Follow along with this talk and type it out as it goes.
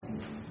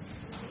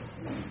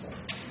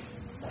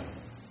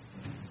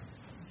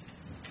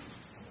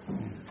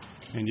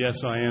And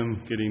yes, I am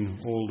getting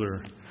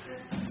older.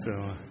 So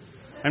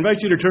I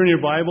invite you to turn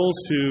your Bibles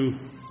to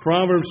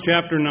Proverbs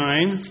chapter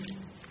 9.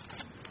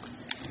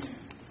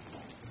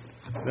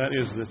 That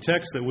is the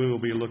text that we will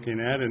be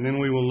looking at. And then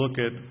we will look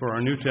at, for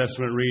our New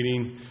Testament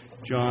reading,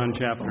 John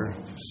chapter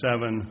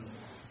 7,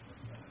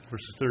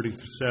 verses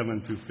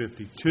 37 through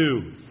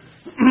 52.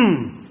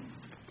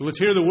 But let's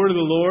hear the word of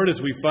the Lord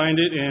as we find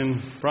it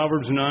in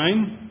Proverbs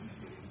 9.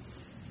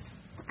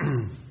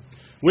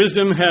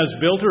 Wisdom has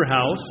built her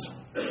house.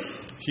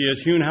 She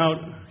has hewn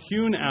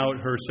out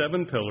her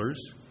 7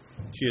 pillars.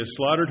 She has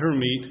slaughtered her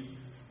meat.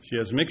 She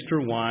has mixed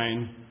her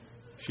wine.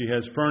 She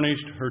has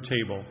furnished her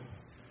table.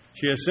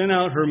 She has sent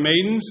out her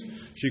maidens.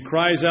 She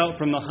cries out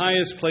from the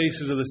highest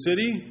places of the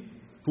city,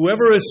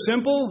 "Whoever is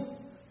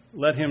simple,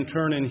 let him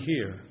turn and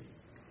hear."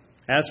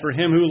 As for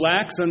him who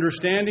lacks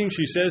understanding,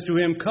 she says to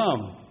him,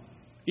 "Come,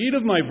 eat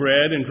of my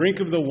bread and drink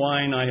of the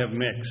wine I have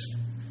mixed.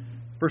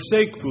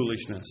 Forsake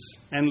foolishness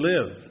and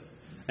live,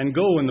 and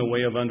go in the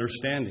way of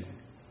understanding.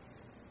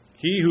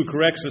 He who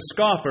corrects a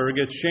scoffer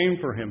gets shame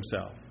for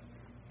himself,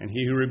 and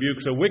he who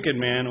rebukes a wicked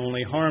man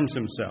only harms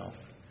himself.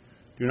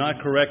 Do not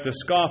correct a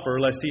scoffer,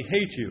 lest he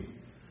hate you.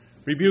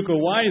 Rebuke a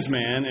wise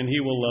man, and he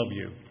will love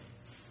you.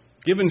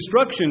 Give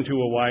instruction to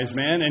a wise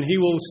man, and he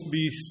will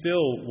be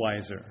still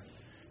wiser.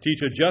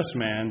 Teach a just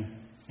man,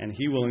 and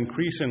he will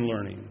increase in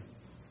learning.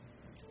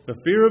 The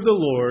fear of the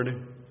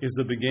Lord is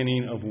the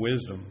beginning of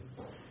wisdom,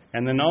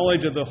 and the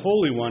knowledge of the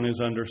Holy One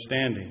is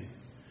understanding.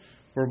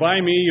 For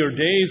by me your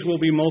days will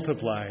be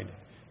multiplied,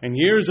 and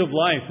years of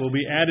life will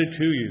be added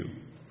to you.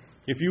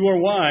 If you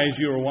are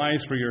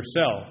wise for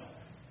yourself,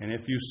 and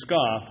if you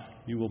scoff,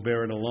 you will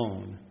bear it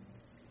alone.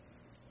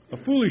 A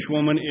foolish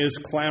woman is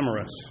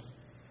clamorous.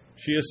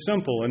 She is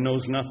simple and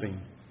knows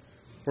nothing.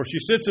 For she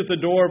sits at the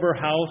door of her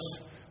house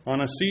on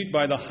a seat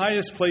by the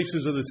highest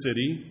places of the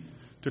city,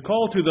 to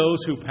call to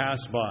those who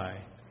pass by,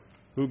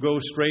 who go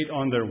straight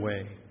on their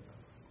way.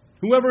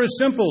 Whoever is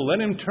simple, let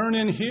him turn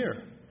in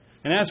here.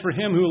 And as for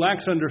him who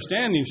lacks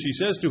understanding, she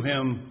says to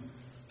him,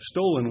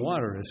 "Stolen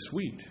water is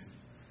sweet,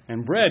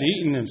 and bread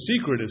eaten in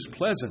secret is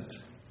pleasant."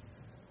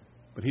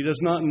 But he does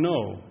not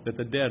know that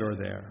the dead are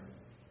there,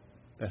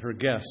 that her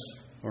guests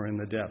are in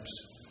the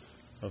depths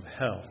of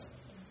hell.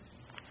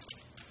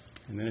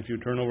 And then if you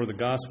turn over the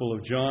Gospel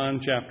of John,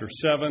 chapter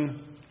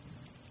 7,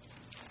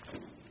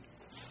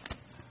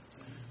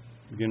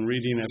 begin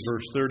reading at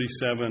verse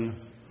 37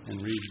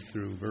 and read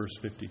through verse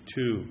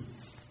 52.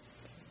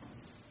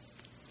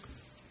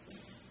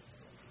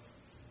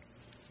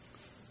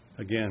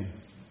 Again,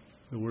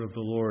 the word of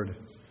the Lord.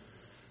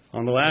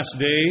 On the last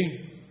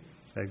day,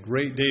 that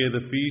great day of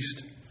the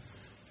feast,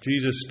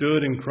 Jesus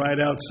stood and cried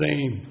out,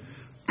 saying,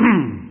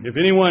 "If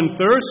anyone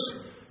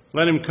thirsts,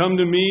 let him come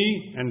to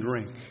me and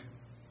drink.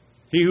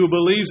 He who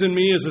believes in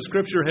me, as the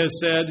Scripture has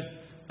said,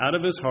 out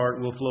of his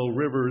heart will flow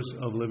rivers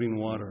of living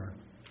water."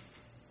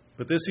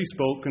 But this he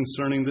spoke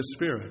concerning the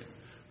Spirit,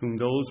 whom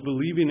those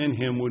believing in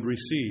him would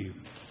receive.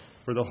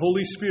 For the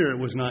Holy Spirit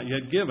was not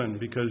yet given,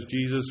 because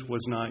Jesus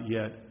was not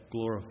yet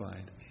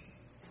glorified.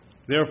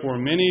 Therefore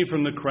many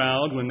from the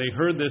crowd, when they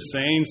heard this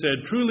saying,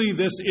 said, "Truly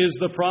this is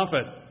the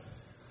prophet."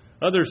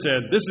 Others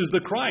said, "This is the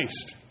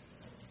Christ."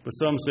 But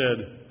some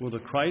said, "Will the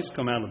Christ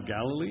come out of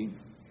Galilee?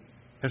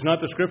 Has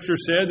not the Scripture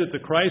said that the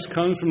Christ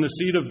comes from the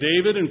seed of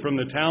David and from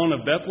the town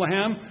of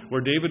Bethlehem,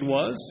 where David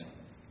was?"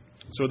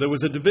 So there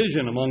was a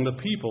division among the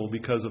people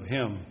because of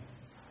him.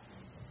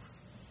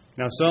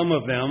 Now some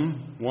of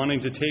them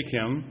wanting to take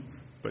him,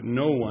 but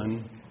no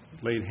one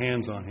laid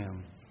hands on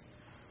him.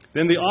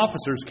 Then the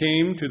officers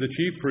came to the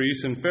chief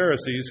priests and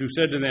Pharisees, who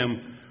said to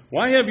them,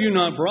 "Why have you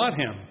not brought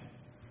him?"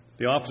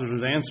 The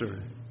officers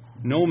answered,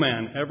 "No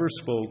man ever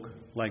spoke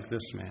like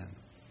this man."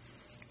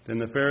 Then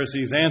the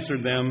Pharisees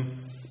answered them,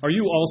 "Are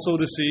you also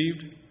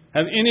deceived?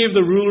 Have any of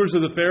the rulers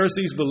of the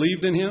Pharisees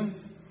believed in him?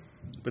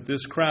 But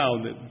this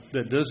crowd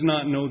that does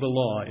not know the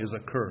law is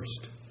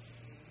accursed."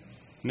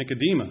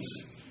 Nicodemus,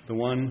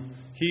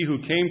 he who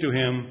came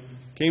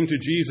to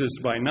Jesus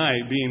by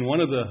night, being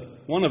one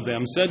of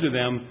them, said to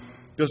them,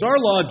 "Does our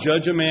law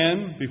judge a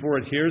man before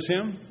it hears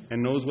him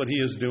and knows what he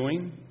is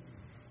doing?"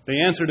 They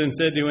answered and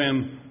said to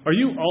him, "Are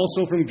you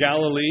also from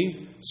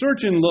Galilee?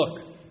 Search and look,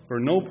 for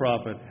no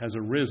prophet has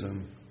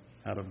arisen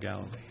out of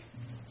Galilee."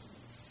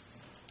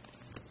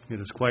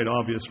 It is quite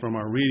obvious from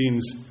our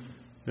readings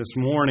this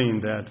morning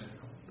that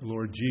the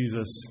Lord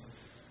Jesus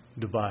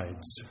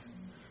divides,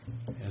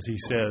 as he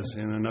says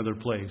in another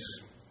place,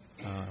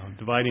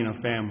 dividing a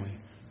family,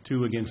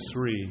 2 against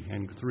 3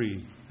 and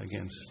 3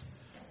 against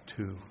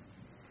 2.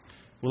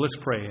 Well, let's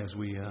pray as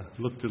we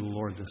look to the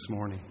Lord this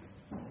morning.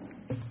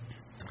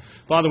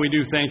 Father, we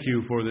do thank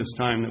you for this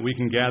time that we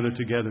can gather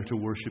together to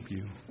worship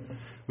you.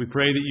 We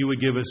pray that you would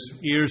give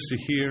us ears to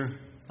hear,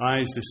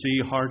 eyes to see,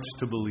 hearts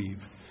to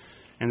believe,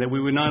 and that we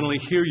would not only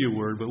hear your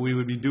word, but we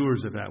would be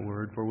doers of that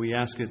word, for we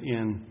ask it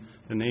in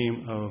the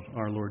name of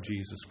our Lord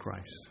Jesus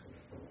Christ.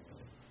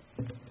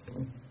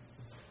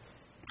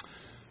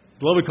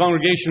 Beloved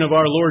congregation of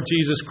our Lord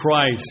Jesus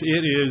Christ,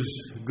 it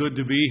is good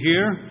to be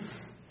here.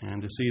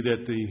 and to see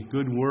that the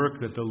good work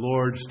that the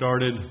Lord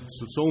started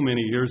so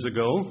many years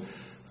ago,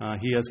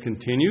 He has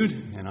continued,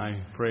 and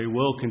I pray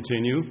will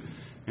continue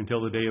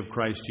until the day of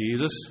Christ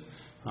Jesus.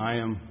 I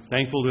am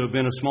thankful to have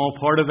been a small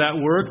part of that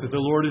work that the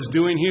Lord is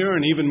doing here,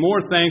 and even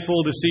more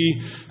thankful to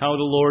see how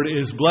the Lord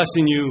is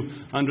blessing you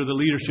under the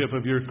leadership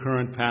of your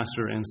current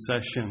pastor in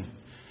session.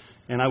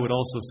 And I would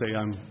also say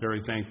I'm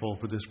very thankful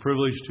for this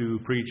privilege to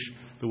preach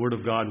the Word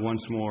of God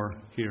once more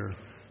here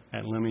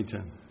at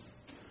Leamington.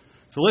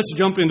 So let's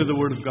jump into the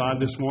Word of God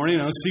this morning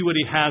and let's see what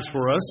He has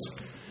for us.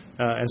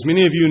 As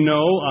many of you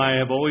know, I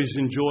have always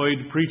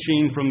enjoyed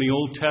preaching from the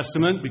Old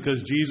Testament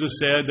because Jesus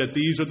said that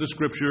these are the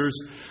Scriptures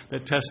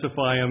that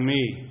testify of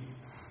me.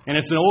 And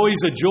it's always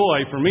a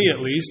joy, for me at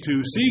least,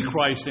 to see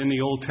Christ in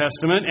the Old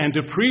Testament and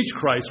to preach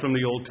Christ from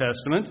the Old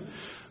Testament.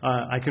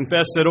 I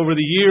confess that over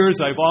the years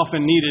I've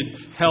often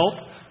needed help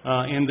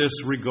in this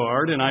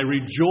regard, and I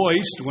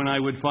rejoiced when I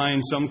would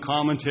find some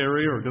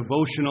commentary or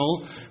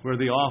devotional where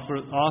the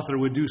author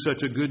would do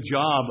such a good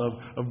job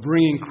of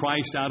bringing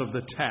Christ out of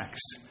the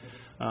text.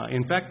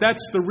 In fact,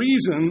 that's the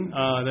reason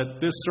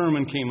that this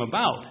sermon came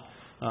about.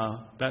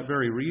 That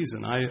very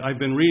reason. I've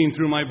been reading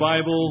through my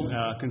Bible,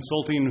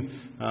 consulting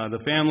the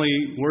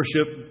family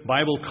worship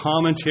Bible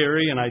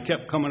commentary, and I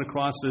kept coming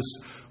across this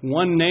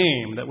one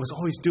name that was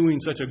always doing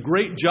such a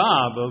great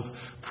job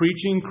of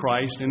preaching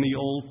Christ in the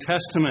Old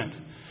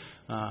Testament.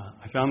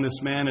 I found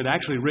this man had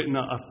actually written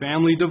a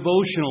family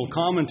devotional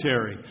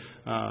commentary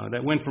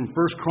that went from 1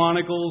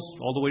 Chronicles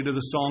all the way to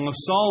the Song of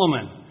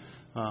Solomon.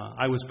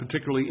 I was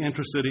particularly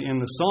interested in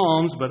the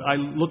Psalms, but I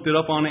looked it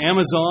up on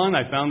Amazon.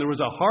 I found there was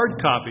a hard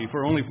copy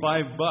for only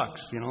 $5,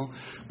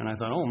 and I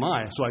thought, oh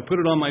my. So I put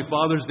it on my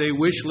Father's Day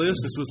wish list.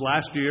 This was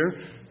last year,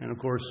 and of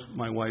course,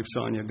 my wife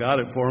Sonia got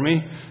it for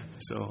me.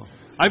 So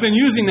I've been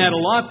using that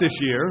a lot this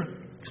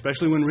year,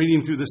 especially when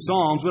reading through the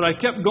Psalms, but I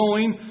kept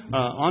going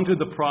onto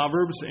the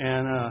Proverbs,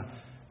 and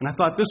I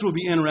thought this would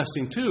be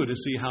interesting too, to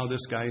see how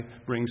this guy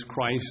brings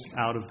Christ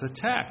out of the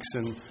text.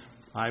 And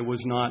I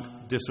was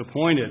not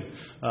disappointed,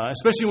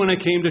 especially when I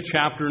came to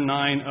chapter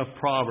 9 of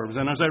Proverbs.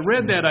 And as I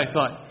read that, I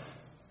thought,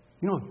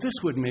 this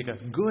would make a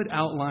good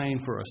outline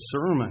for a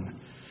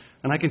sermon.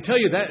 And I can tell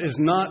you that is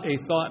not a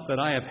thought that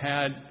I have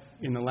had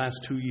in the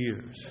last 2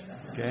 years,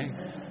 okay?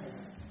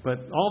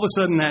 But all of a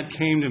sudden that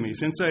came to me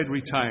since I had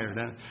retired.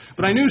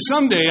 But I knew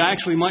someday I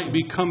actually might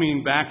be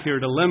coming back here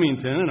to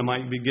Leamington, and I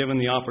might be given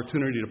the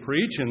opportunity to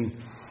preach, and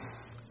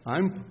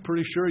I'm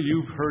pretty sure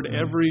you've heard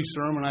every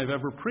sermon I've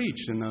ever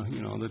preached in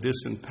the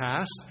distant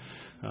past.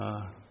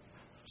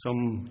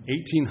 Some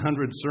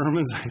 1,800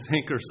 sermons, I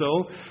think, or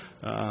so.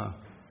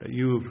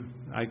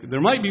 There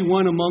might be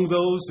one among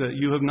those that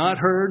you have not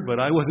heard, but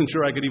I wasn't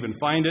sure I could even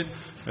find it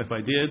if I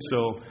did.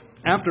 So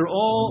after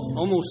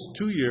almost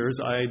 2 years,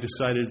 I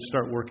decided to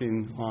start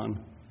working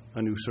on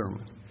a new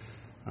sermon.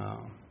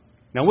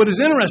 Now, what is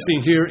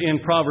interesting here in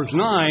Proverbs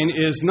 9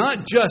 is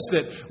not just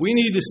that we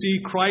need to see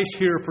Christ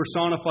here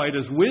personified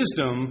as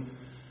wisdom,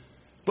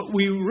 but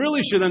we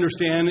really should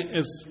understand,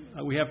 as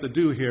we have to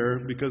do here,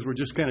 because we're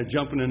just kind of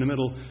jumping in the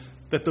middle,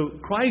 that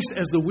Christ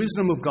as the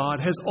wisdom of God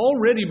has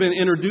already been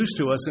introduced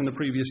to us in the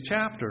previous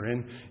chapter,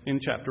 in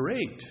chapter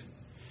 8.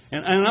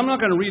 And I'm not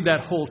going to read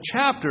that whole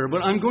chapter,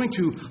 but I'm going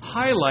to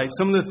highlight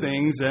some of the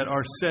things that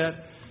are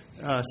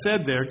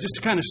said there, just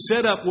to kind of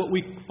set up what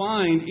we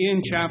find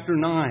in chapter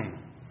 9.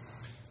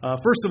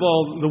 First of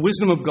all, the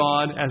wisdom of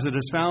God, as it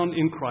is found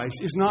in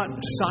Christ, is not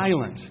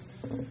silent.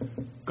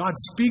 God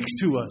speaks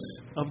to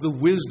us of the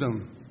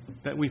wisdom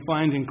that we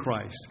find in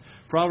Christ.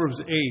 Proverbs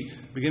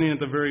 8, beginning at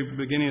the very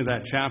beginning of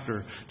that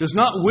chapter, does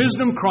not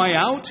wisdom cry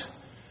out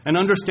and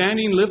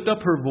understanding lift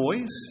up her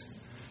voice?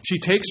 She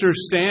takes her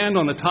stand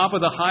on the top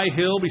of the high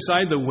hill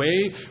beside the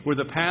way where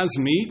the paths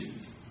meet.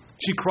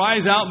 She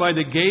cries out by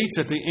the gates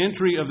at the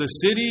entry of the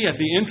city, at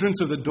the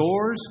entrance of the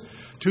doors.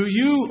 To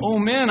you, O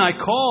men, I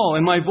call,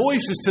 and my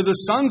voice is to the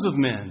sons of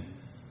men.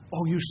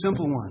 O you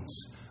simple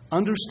ones,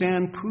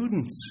 understand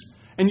prudence,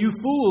 and you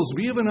fools,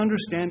 be of an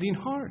understanding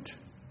heart.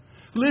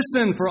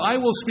 Listen, for I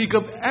will speak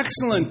of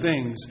excellent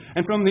things,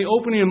 and from the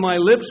opening of my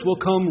lips will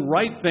come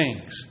right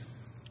things.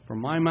 For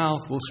my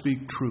mouth will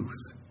speak truth.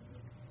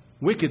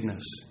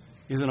 Wickedness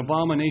is an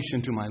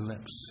abomination to my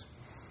lips.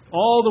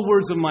 All the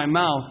words of my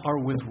mouth are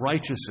with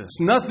righteousness.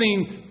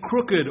 Nothing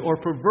crooked or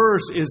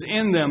perverse is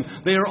in them.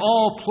 They are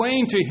all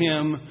plain to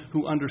him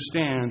who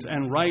understands,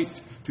 and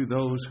right to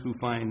those who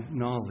find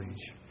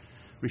knowledge.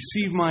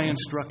 Receive my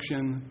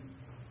instruction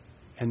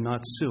and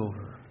not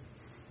silver.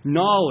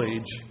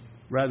 Knowledge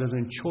rather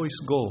than choice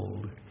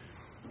gold.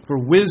 For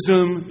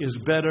wisdom is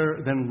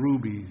better than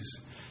rubies,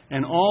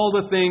 and all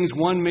the things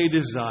one may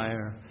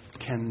desire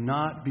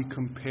cannot be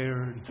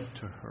compared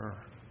to her.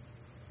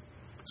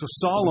 So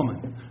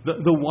Solomon,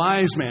 the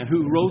wise man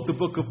who wrote the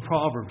book of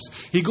Proverbs,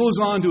 he goes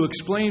on to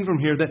explain from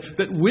here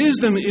that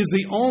wisdom is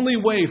the only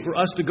way for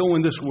us to go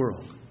in this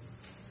world.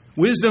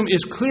 Wisdom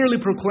is clearly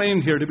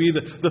proclaimed here to be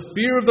the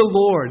fear of the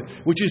Lord,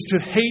 which is to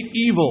hate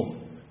evil.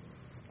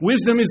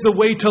 Wisdom is the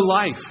way to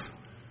life.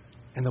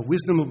 And the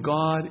wisdom of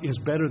God is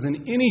better than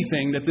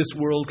anything that this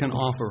world can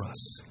offer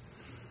us.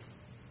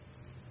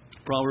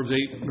 Proverbs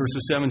 8,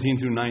 verses 17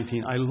 through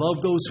 19. I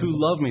love those who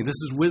love me. This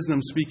is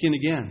wisdom speaking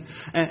again.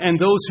 And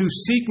those who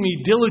seek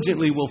me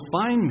diligently will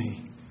find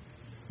me.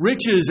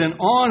 Riches and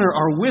honor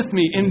are with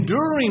me,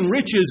 enduring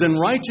riches and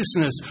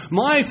righteousness.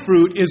 My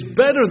fruit is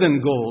better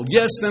than gold,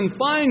 yes, than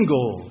fine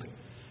gold,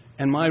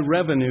 and my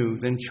revenue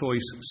than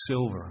choice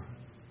silver.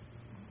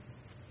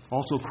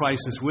 Also,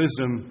 Christ's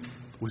wisdom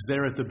was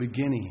there at the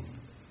beginning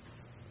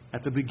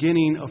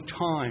of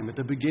time, at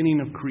the beginning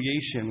of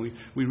creation.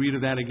 We read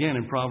of that again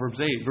in Proverbs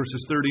 8,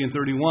 verses 30 and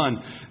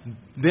 31.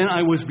 Then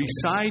I was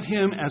beside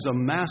him as a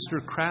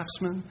master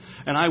craftsman,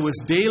 and I was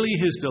daily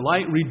his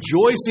delight,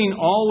 rejoicing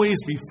always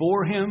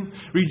before him,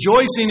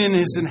 rejoicing in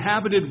his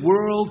inhabited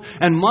world,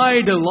 and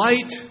my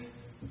delight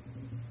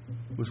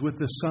was with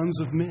the sons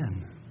of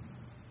men.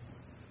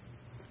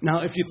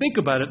 Now, if you think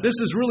about it, this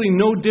is really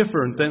no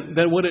different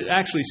than what it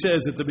actually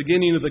says at the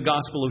beginning of the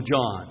Gospel of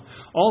John.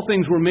 All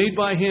things were made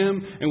by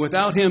him, and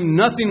without him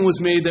nothing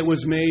was made that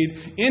was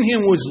made. In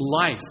him was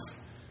life,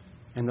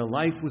 and the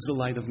life was the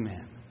light of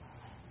men.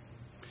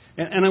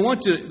 And I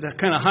want to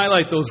kind of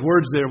highlight those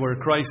words there where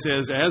Christ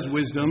says, as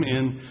wisdom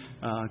in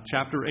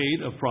chapter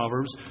 8 of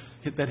Proverbs,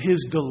 that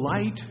his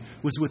delight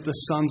was with the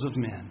sons of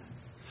men.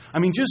 I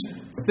mean, just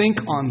think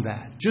on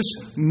that.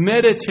 Just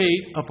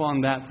meditate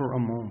upon that for a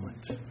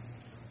moment.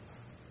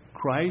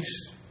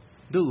 Christ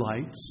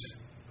delights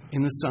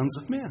in the sons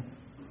of men,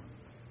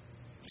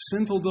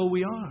 sinful though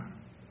we are.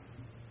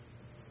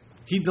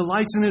 He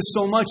delights in us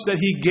so much that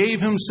he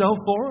gave himself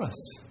for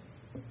us.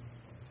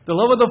 The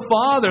love of the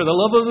Father, the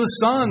love of the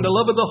Son, the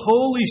love of the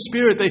Holy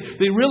Spirit,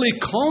 they really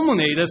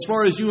culminate, as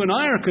far as you and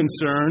I are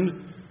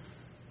concerned,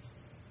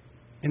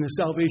 in the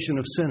salvation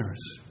of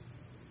sinners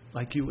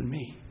like you and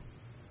me.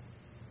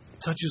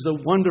 Such is the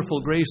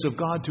wonderful grace of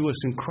God to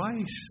us in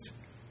Christ.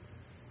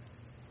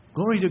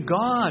 Glory to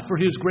God for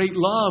his great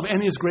love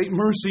and his great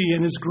mercy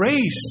and his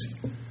grace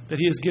that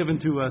he has given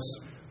to us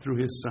through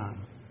his Son.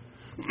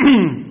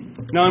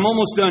 Now, I'm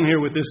almost done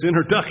here with this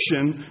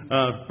introduction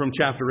from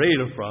chapter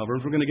 8 of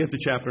Proverbs. We're going to get to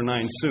chapter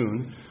 9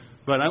 soon.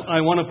 But I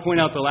want to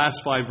point out the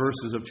last 5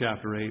 verses of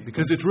chapter 8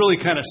 because it's really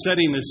kind of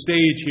setting the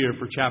stage here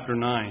for chapter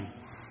 9.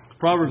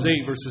 Proverbs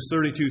 8, verses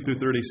 32 through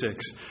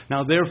 36.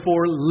 Now,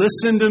 therefore,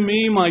 listen to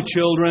me, my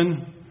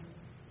children,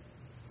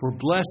 for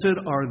blessed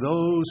are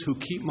those who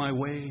keep my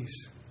ways.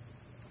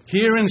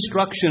 Hear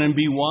instruction and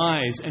be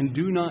wise, and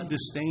do not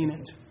disdain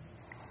it.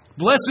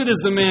 Blessed is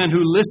the man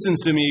who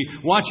listens to me,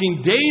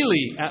 watching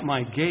daily at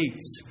my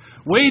gates,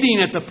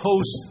 waiting at the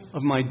posts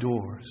of my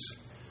doors.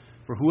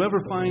 For whoever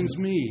finds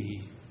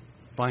me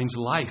finds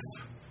life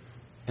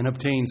and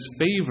obtains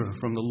favor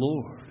from the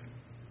Lord.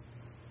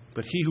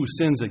 But he who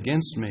sins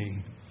against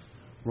me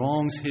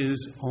wrongs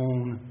his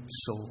own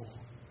soul.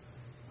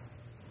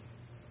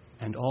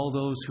 And all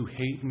those who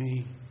hate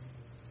me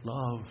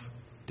love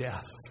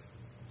death.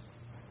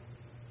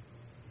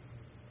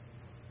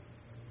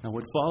 Now,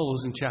 what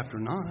follows in chapter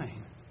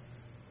 9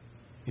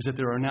 is that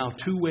there are now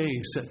 2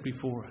 ways set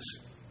before us.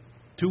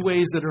 2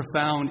 ways that are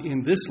found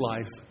in this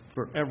life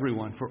for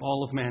everyone, for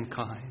all of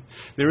mankind.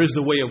 There is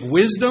the way of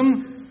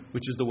wisdom,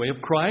 which is the way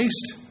of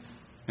Christ,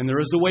 and there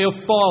is the way of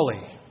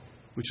folly,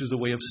 which is the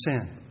way of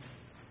sin.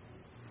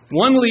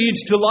 One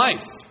leads to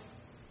life,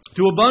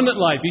 to abundant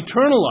life,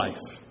 eternal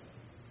life.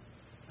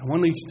 And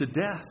one leads to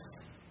death,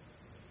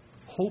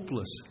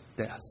 hopeless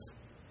death,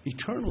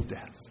 eternal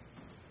death.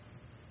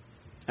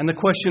 And the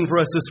question for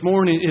us this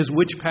morning is,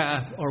 which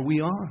path are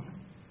we on?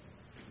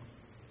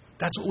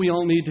 That's what we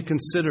all need to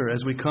consider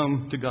as we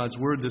come to God's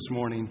Word this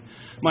morning.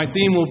 My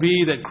theme will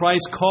be that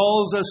Christ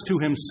calls us to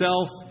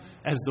himself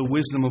as the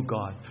wisdom of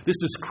God.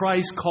 This is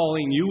Christ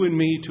calling you and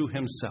me to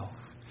himself.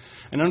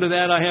 And under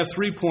that, I have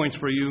 3 points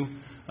for you.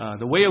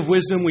 The way of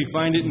wisdom, we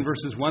find it in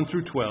verses 1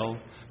 through 12.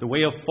 The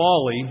way of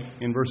folly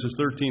in verses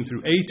 13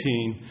 through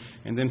 18.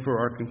 And then for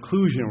our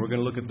conclusion, we're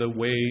going to look at the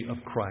way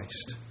of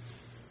Christ.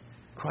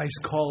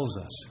 Christ calls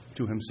us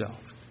to himself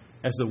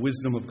as the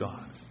wisdom of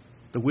God.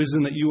 The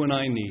wisdom that you and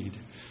I need.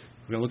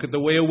 We're going to look at the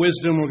way of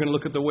wisdom. We're going to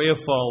look at the way of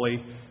folly.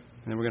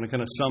 And then we're going to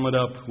kind of sum it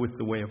up with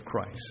the way of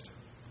Christ.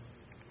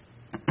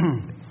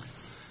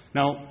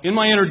 Now, in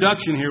my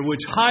introduction here,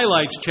 which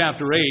highlights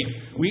chapter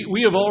 8,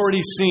 we have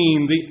already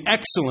seen the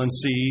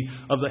excellency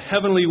of the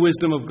heavenly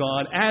wisdom of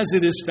God as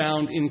it is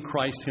found in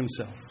Christ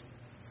himself.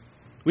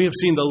 We have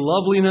seen the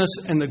loveliness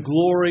and the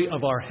glory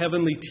of our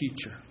heavenly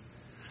teacher.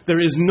 There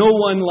is no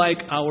one like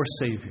our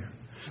Savior.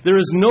 There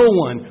is no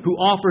one who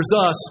offers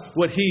us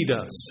what he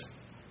does.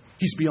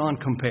 He's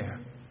beyond compare.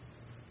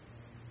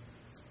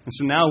 And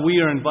so now we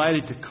are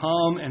invited to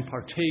come and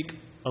partake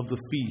of the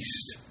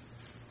feast.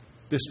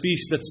 This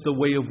feast that's the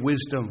way of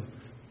wisdom.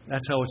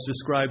 That's how it's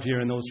described here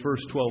in those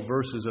first 12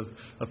 verses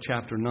of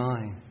chapter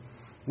 9.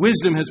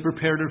 Wisdom has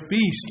prepared her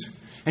feast,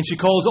 and she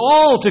calls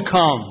all to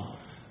come.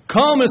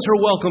 Come as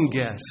her welcome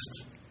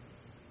guest.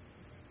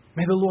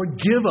 May the Lord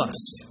give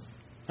us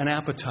an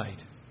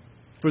appetite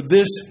for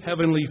this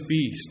heavenly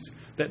feast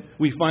that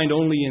we find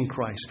only in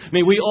Christ.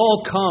 May we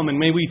all come and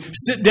may we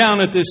sit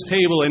down at this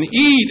table and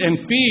eat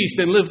and feast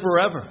and live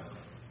forever.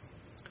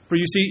 For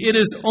you see, it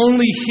is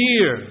only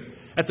here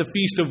at the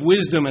feast of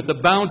wisdom, at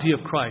the bounty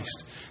of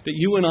Christ, that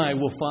you and I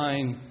will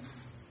find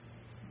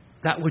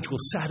that which will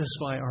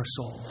satisfy our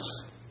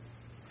souls.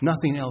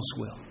 Nothing else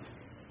will.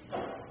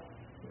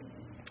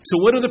 So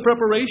what are the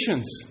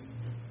preparations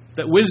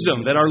that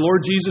wisdom, that our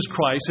Lord Jesus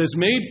Christ has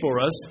made for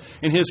us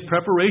in His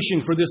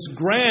preparation for this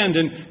grand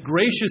and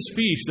gracious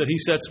feast that He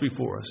sets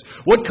before us?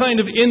 What kind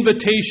of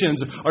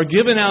invitations are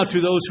given out to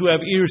those who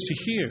have ears to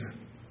hear?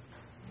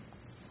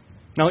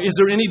 Now, is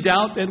there any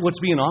doubt at what's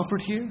being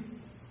offered here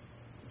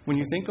when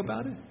you think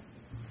about it?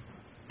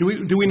 Do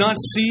we not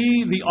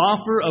see the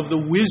offer of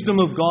the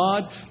wisdom of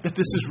God, that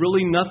this is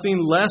really nothing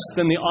less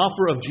than the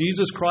offer of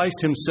Jesus Christ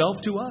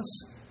Himself to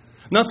us?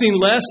 Nothing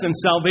less than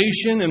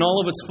salvation in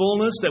all of its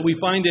fullness that we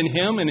find in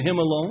Him and Him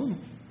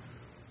alone?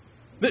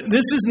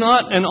 This is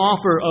not an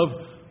offer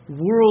of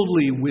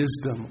worldly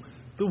wisdom.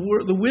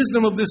 The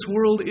wisdom of this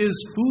world is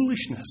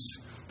foolishness.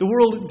 The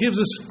world gives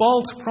us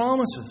false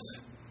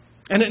promises,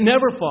 and it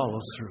never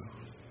follows through.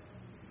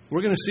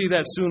 We're going to see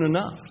that soon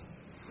enough.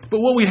 But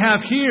what we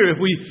have here, if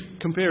we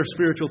compare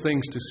spiritual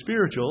things to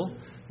spiritual,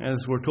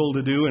 as we're told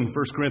to do in 1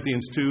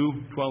 Corinthians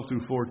 2, 12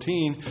 through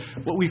 14,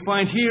 what we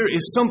find here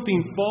is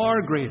something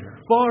far greater,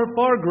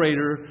 far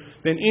greater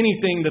than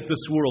anything that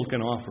this world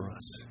can offer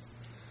us.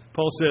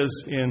 Paul says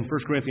in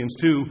 1 Corinthians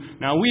 2,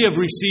 "Now we have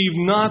received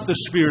not the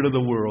spirit of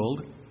the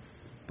world,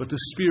 but the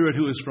Spirit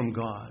who is from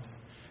God,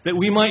 that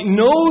we might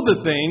know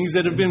the things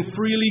that have been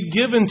freely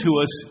given to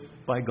us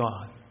by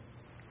God.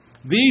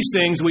 These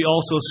things we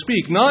also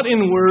speak, not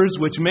in words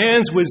which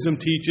man's wisdom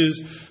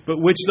teaches, but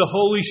which the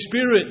Holy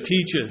Spirit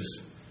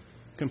teaches,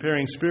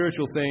 comparing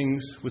spiritual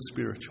things with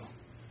spiritual.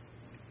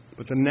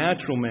 But the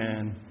natural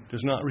man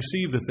does not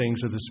receive the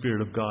things of the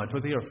Spirit of God, for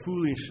they are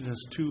foolishness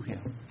to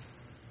him,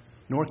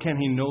 nor can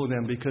he know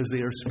them because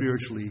they are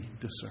spiritually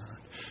discerned."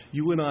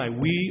 You and I,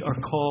 we are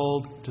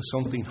called to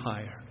something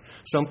higher,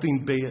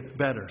 something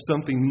better,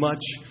 something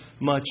much,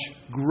 much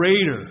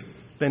greater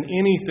than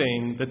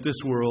anything that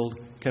this world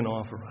can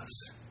offer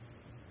us.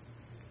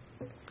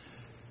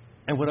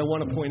 And what I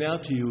want to point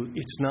out to you,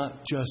 it's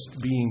not just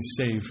being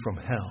saved from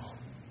hell.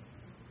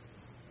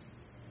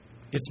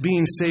 It's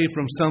being saved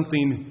from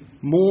something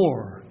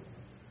more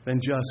than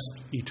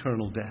just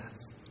eternal death.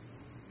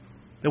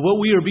 That what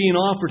we are being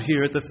offered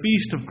here at the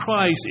feast of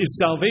Christ is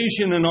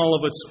salvation in all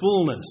of its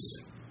fullness.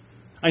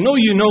 I know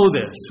you know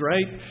this,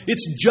 right?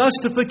 It's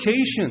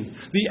justification,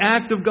 the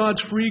act of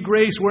God's free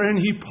grace wherein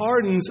He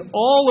pardons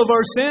all of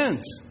our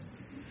sins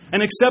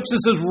and accepts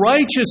us as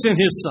righteous in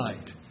His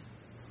sight,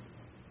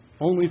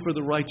 only for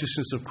the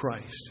righteousness of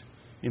Christ,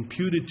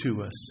 imputed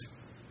to us,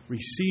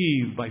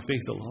 received by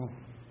faith alone.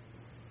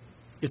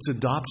 It's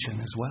adoption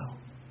as well.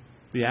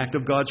 The act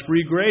of God's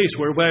free grace,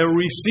 whereby we're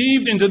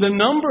received into the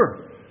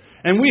number,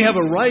 and we have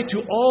a right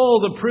to all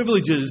the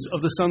privileges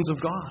of the sons of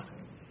God.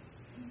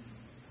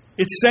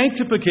 It's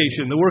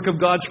sanctification, the work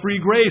of God's free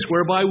grace,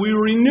 whereby we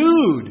are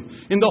renewed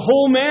in the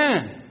whole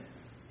man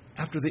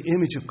after the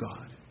image of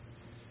God.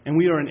 And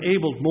we are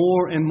enabled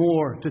more and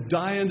more to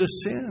die unto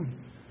sin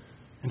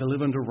and to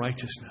live unto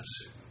righteousness.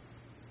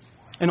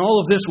 And all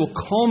of this will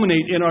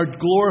culminate in our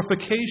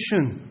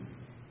glorification.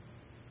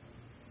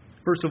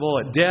 First of all,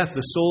 at death,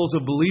 the souls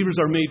of believers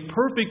are made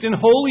perfect in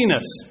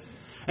holiness.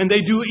 And they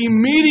do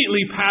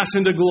immediately pass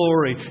into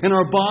glory. And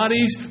our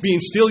bodies, being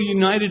still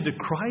united to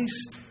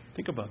Christ,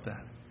 think about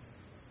that,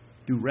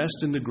 do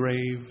rest in the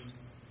grave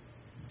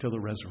till the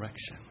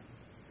resurrection.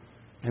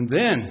 And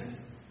then,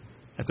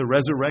 at the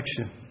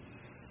resurrection,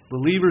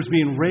 believers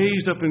being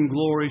raised up in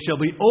glory shall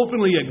be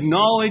openly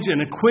acknowledged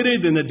and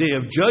acquitted in the day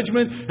of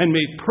judgment and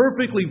made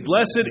perfectly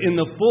blessed in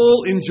the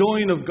full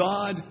enjoying of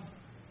God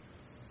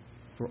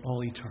for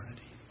all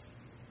eternity.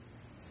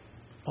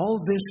 All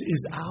this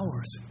is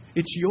ours.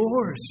 It's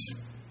yours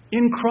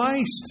in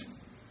Christ,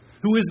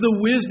 who is the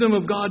wisdom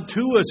of God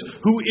to us,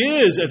 who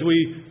is, as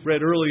we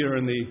read earlier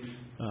in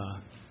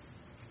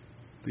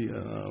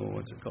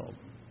what's it called?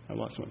 I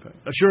lost my pen.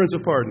 Assurance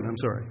of pardon, I'm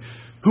sorry.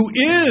 Who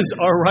is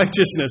our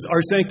righteousness,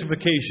 our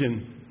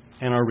sanctification,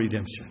 and our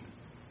redemption.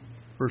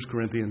 1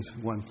 Corinthians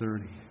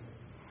 1:30.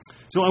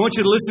 So I want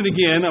you to listen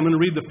again. I'm going to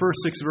read the first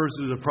 6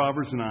 verses of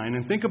Proverbs 9.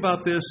 And think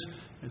about this,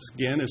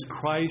 as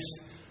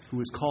Christ who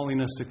is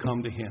calling us to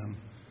come to Him,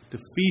 to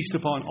feast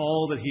upon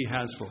all that He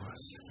has for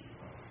us.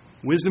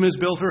 Wisdom has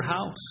built her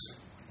house.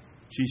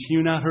 She's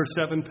hewn out her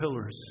 7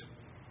 pillars.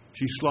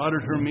 She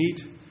slaughtered her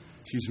meat.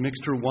 She's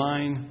mixed her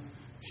wine.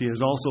 She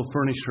has also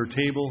furnished her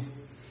table.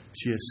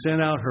 She has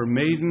sent out her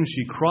maidens.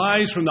 She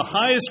cries from the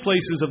highest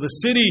places of the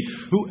city,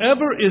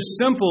 "Whoever is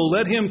simple,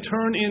 let him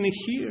turn in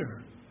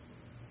here."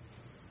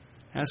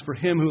 As for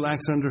him who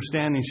lacks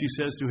understanding, she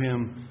says to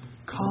him,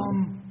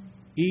 "Come,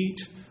 eat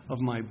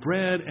of my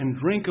bread and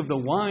drink of the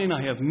wine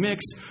I have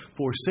mixed.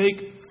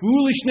 Forsake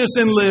foolishness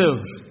and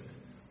live,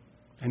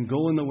 and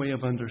go in the way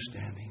of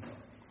understanding."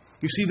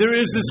 You see, there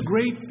is this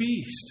great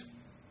feast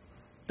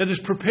that is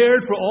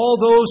prepared for all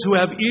those who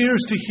have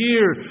ears to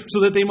hear so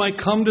that they might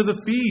come to the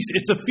feast.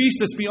 It's a feast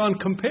that's beyond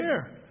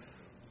compare.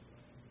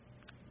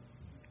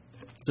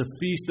 It's a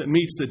feast that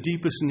meets the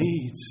deepest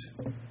needs,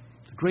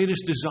 the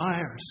greatest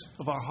desires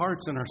of our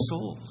hearts and our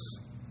souls.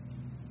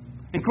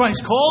 And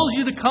Christ calls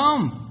you to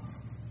come.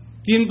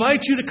 He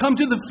invites you to come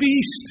to the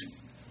feast.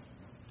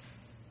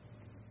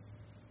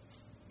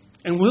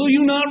 And will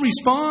you not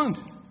respond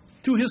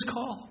to His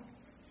call?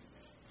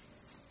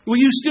 Will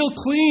you still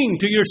cling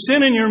to your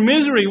sin and your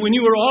misery when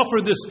you are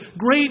offered this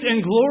great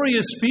and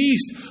glorious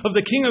feast of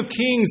the King of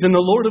Kings and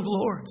the Lord of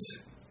Lords?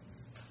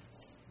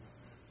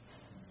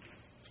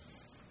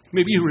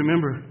 Maybe you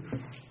remember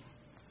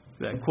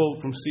that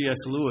quote from C.S.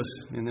 Lewis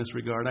in this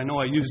regard. I know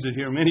I used it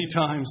here many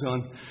times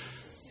on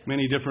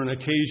many different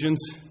occasions.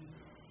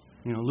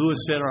 Lewis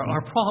said,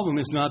 our problem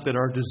is not that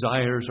our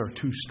desires are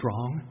too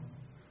strong.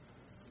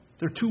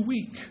 They're too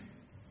weak.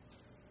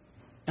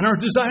 And our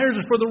desires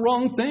are for the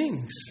wrong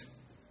things.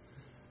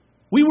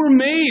 We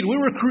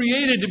were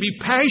created to be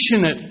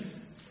passionate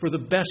for the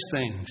best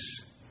things.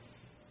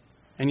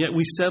 And yet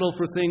we settle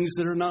for things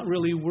that are not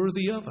really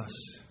worthy of us.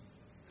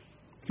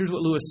 Here's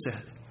what Lewis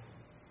said.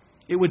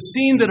 It would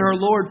seem that our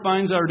Lord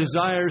finds our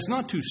desires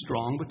not too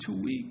strong, but too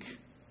weak.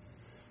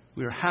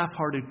 We are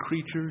half-hearted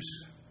creatures,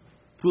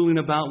 fooling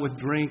about with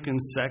drink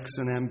and sex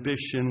and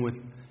ambition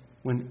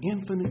when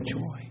infinite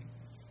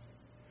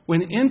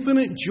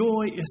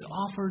joy is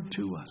offered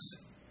to us.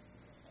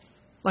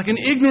 Like an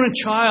ignorant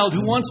child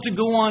who wants to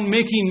go on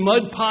making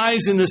mud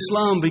pies in the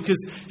slum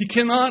because he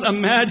cannot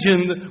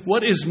imagine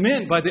what is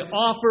meant by the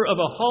offer of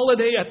a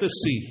holiday at the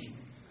sea.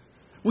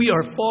 We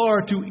are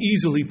far too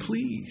easily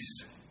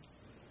pleased.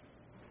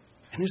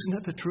 And isn't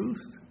that the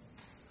truth?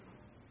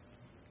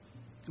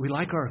 We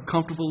like our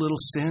comfortable little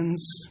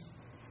sins,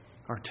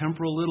 our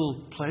temporal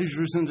little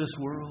pleasures in this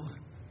world,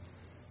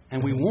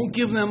 and we won't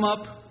give them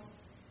up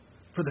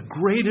for the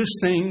greatest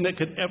thing that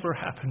could ever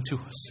happen to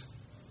us.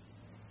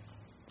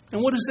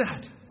 And what is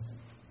that?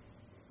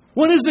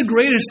 What is the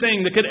greatest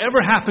thing that could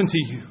ever happen to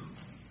you?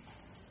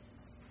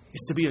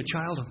 It's to be a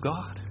child of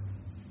God.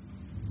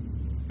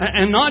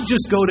 And not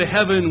just go to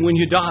heaven when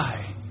you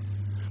die,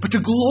 but to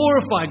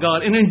glorify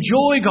God and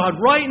enjoy God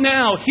right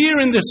now, here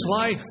in this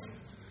life.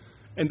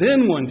 And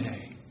then one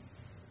day,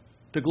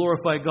 to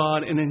glorify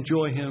God and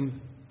enjoy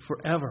Him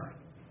forever,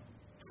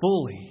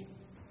 fully,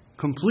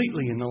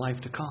 completely in the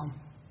life to come.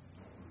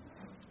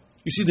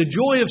 You see, the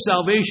joy of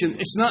salvation,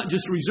 it's not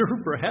just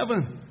reserved for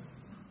heaven.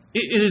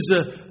 It is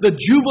the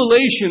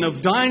jubilation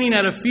of dining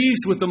at a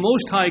feast with the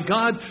Most High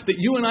God that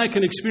you and I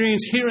can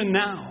experience here and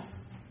now.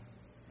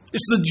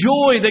 It's the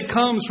joy that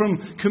comes from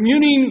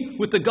communing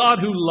with the God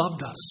who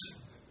loved us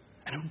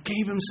and who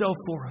gave Himself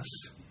for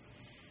us.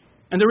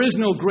 And there is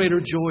no greater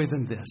joy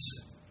than this.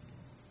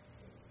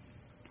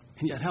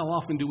 And yet, how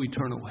often do we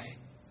turn away?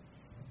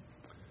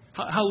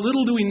 How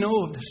little do we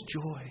know of this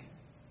joy?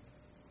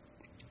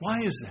 Why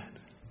is that?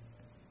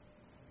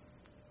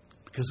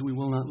 Because we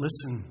will not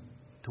listen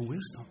to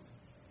wisdom.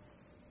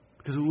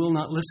 Because we will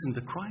not listen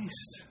to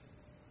Christ.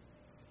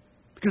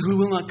 Because we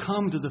will not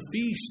come to the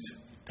feast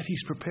that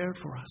He's prepared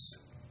for us.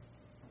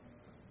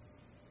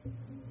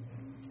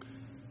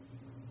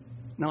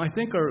 Now, I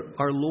think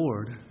our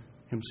Lord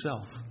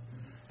Himself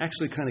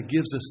actually kind of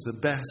gives us the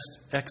best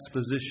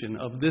exposition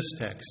of this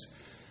text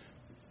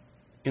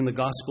in the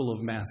Gospel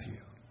of Matthew.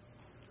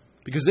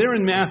 Because there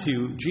in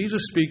Matthew,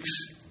 Jesus speaks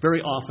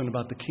very often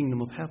about the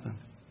kingdom of heaven.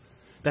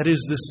 That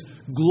is this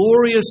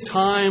glorious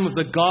time of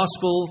the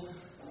gospel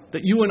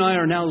that you and I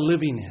are now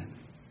living in.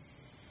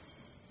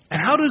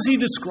 And how does He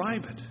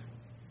describe it?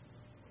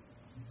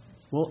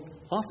 Well,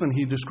 often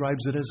He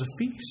describes it as a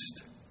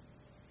feast.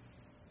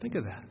 Think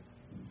of that.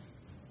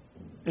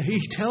 He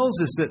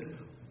tells us that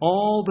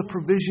all the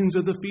provisions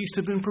of the feast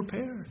have been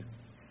prepared.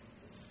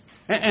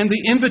 And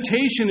the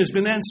invitation has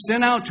been then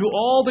sent out to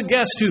all the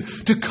guests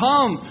to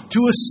come, to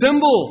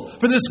assemble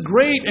for this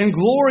great and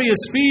glorious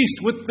feast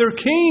with their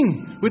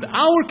King, with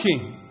our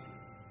King.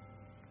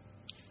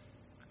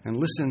 And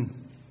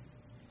listen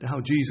to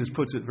how Jesus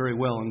puts it very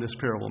well in this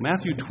parable.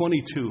 Matthew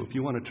 22, if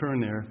you want to turn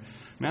there.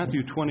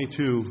 Matthew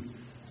 22,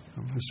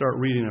 I'm going to start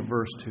reading at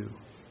verse 2.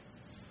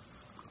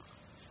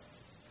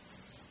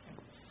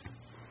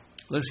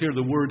 Let's hear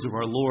the words of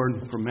our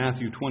Lord from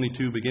Matthew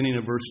 22, beginning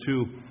at verse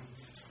 2.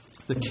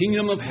 The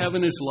kingdom of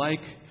heaven is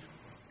like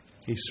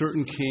a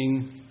certain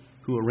king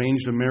who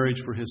arranged a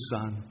marriage for his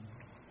son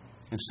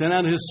and sent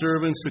out his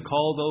servants to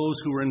call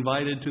those who were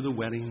invited to the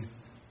wedding,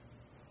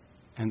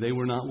 and they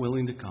were not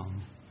willing to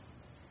come.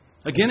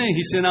 Again,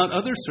 he sent out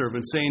other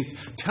servants, saying,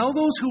 tell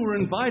those who were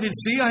invited,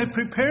 see, I have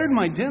prepared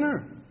my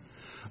dinner.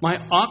 My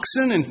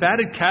oxen and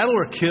fatted cattle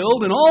are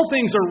killed, and all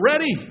things are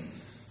ready.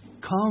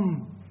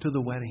 Come to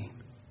the wedding.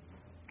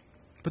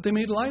 But they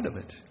made light of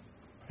it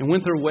and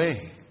went their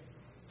way,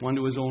 one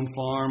to his own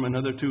farm,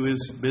 another to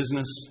his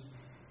business,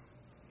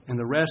 and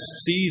the rest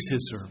seized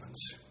his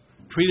servants,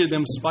 treated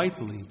them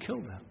spitefully, and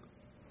killed them.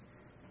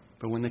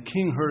 But when the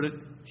king heard it,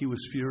 he was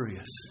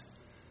furious,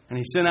 and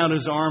he sent out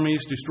his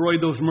armies,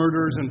 destroyed those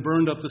murderers, and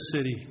burned up the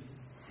city.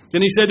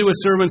 Then he said to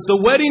his servants,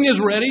 the wedding is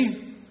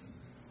ready,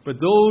 but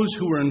those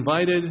who were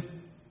invited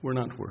were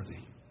not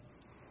worthy.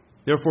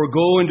 Therefore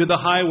go into the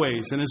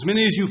highways, and as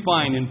many as you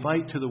find,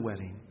 invite to the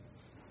wedding.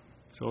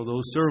 So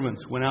those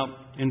servants went out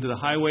into the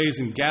highways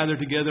and gathered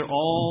together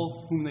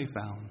all whom they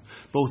found,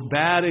 both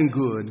bad and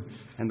good,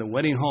 and the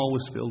wedding hall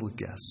was filled with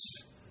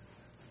guests.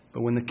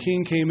 But when the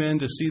king came in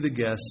to see the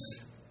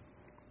guests,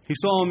 he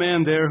saw a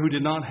man there who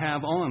did not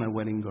have on a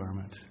wedding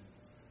garment.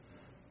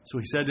 So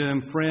he said to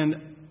him,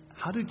 "Friend,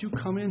 how did you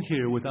come in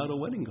here without a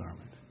wedding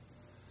garment?"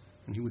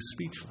 And he was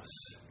speechless.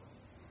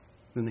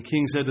 Then the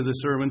king said to the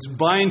servants,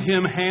 "Bind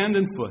him hand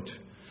and foot,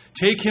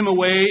 take him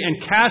away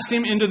and cast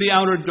him into the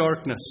outer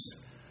darkness.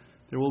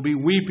 There will be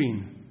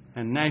weeping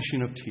and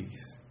gnashing of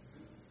teeth.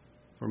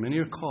 For many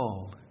are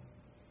called,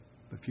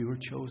 but few are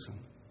chosen."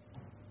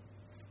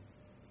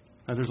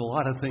 Now, there's a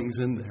lot of things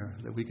in there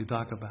that we could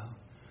talk about.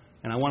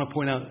 And I want to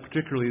point out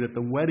particularly that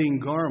the wedding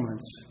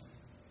garments,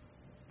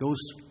 those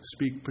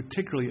speak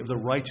particularly of the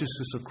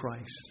righteousness of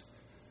Christ.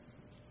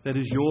 That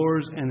is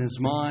yours and is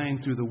mine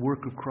through the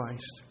work of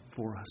Christ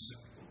for us.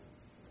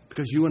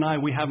 Because you and I,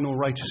 we have no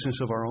righteousness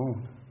of our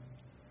own.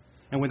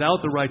 And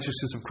without the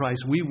righteousness of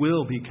Christ, we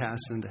will be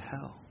cast into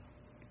hell.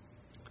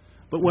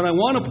 But what I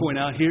want to point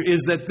out here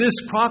is that this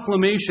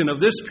proclamation of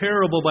this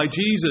parable by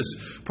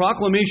Jesus,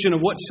 proclamation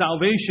of what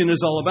salvation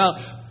is all about,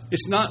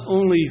 it's not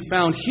only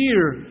found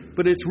here,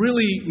 but it's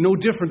really no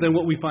different than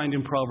what we find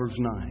in Proverbs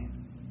 9.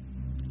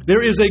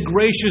 There is a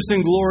gracious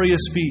and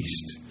glorious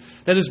feast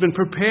that has been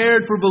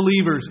prepared for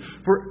believers,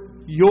 for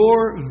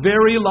your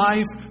very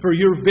life, for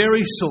your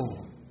very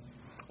soul.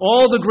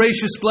 All the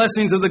gracious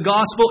blessings of the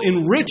gospel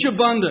in rich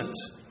abundance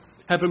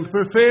have been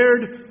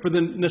prepared for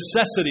the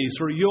necessities,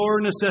 for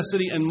your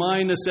necessity and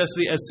my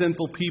necessity as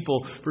sinful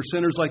people, for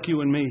sinners like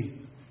you and me.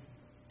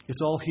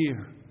 It's all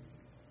here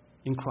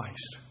in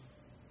Christ,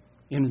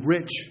 in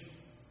rich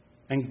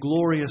and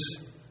glorious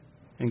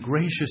and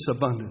gracious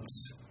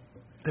abundance.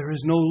 There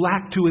is no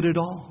lack to it at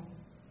all.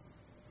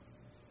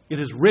 It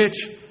is rich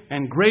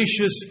and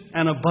gracious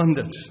and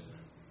abundant.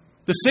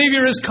 The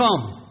Savior has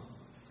come.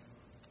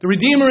 The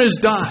Redeemer has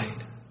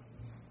died.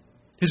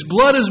 His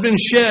blood has been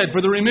shed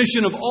for the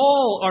remission of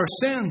all our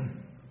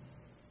sin.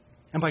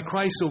 And by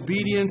Christ's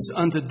obedience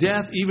unto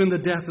death, even the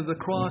death of the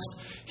cross,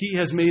 He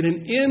has made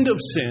an end of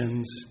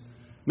sins,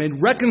 made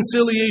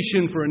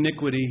reconciliation for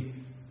iniquity,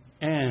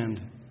 and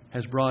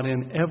has brought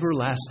in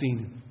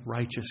everlasting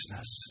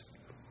righteousness.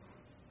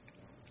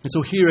 And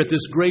so here at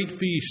this great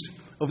feast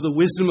of the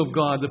wisdom of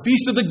God, the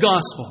feast of the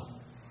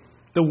gospel,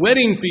 the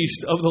wedding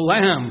feast of the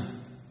Lamb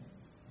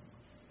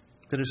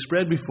that is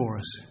spread before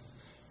us,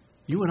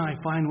 you and I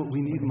find what we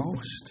need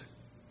most.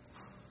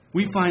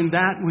 We find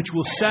that which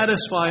will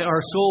satisfy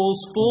our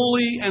souls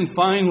fully and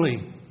finally,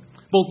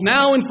 both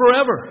now and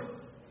forever.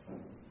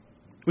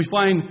 We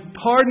find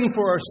pardon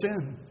for our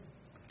sin,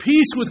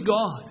 peace with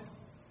God.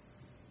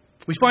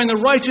 We find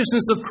the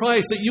righteousness of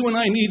Christ that you and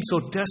I need so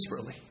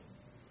desperately.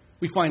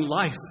 We find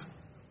life,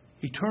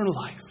 eternal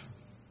life,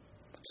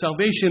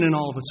 salvation in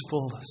all of its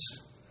fullness.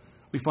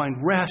 We find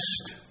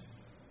rest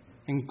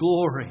and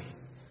glory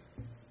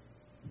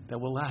that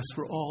will last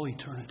for all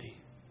eternity.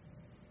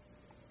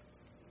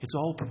 It's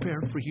all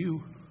prepared for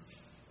you.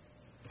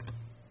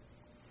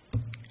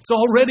 It's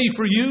all ready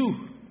for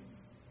you.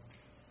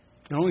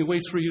 It only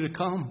waits for you to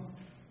come.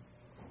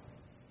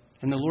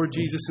 And the Lord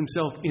Jesus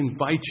Himself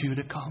invites you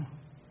to come.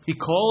 He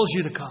calls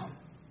you to come.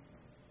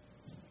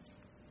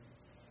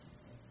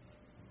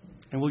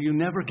 And will you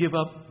never give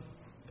up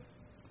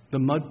the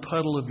mud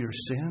puddle of your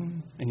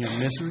sin and your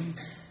misery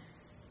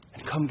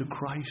and come to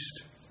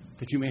Christ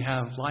that you may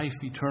have life,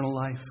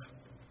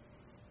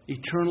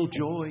 eternal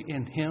joy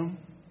in Him?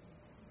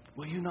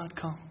 Will you not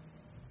come?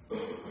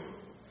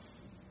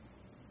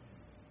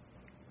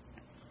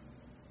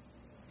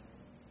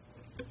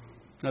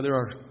 Now, there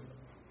are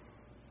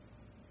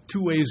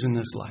two ways in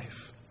this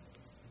life.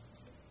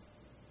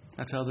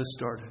 That's how this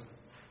started.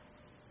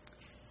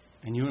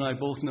 And you and I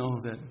both know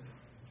that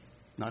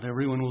not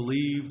everyone will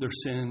leave their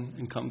sin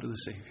and come to the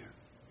Savior,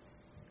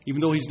 even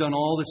though He's done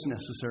all that's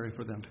necessary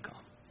for them to come.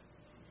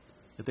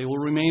 That they will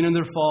remain in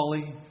their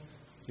folly,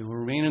 they will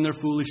remain in their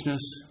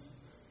foolishness,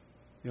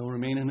 they will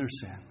remain in their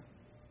sin.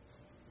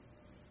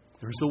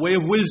 There's the way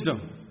of wisdom,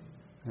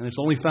 and it's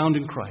only found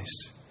in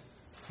Christ.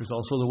 There's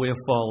also the way of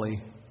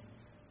folly,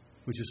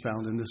 which is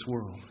found in this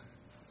world.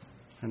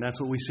 And that's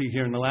what we see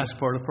here in the last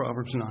part of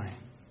Proverbs 9.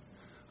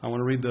 I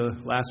want to read the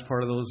last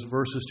part of those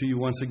verses to you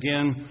once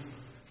again.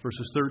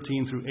 Verses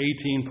 13 through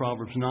 18,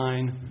 Proverbs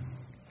 9.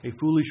 A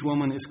foolish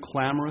woman is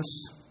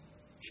clamorous.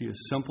 She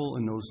is simple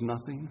and knows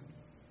nothing.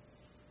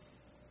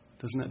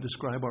 Doesn't that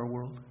describe our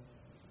world?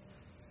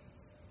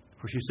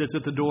 For she sits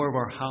at the door of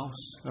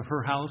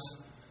her house,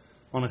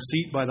 on a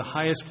seat by the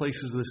highest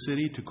places of the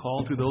city, to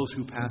call to those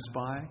who pass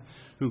by,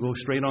 who go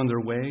straight on their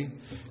way.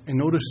 And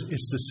notice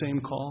it's the same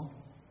call.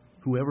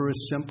 Whoever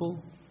is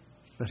simple,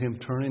 let him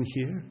turn and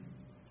hear.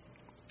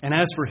 And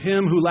as for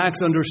him who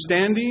lacks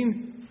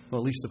understanding,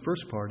 well, at least the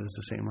first part is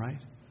the same,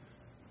 right?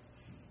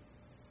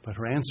 But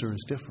her answer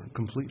is different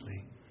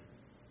completely.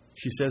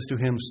 She says to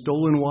him,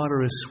 stolen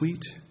water is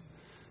sweet,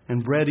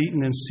 and bread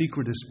eaten in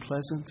secret is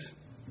pleasant.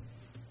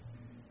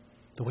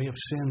 The way of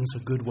sin's a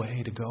good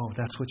way to go.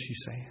 That's what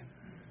she's saying.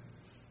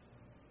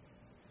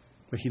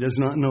 But he does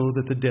not know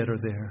that the dead are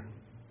there,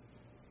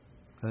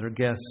 that our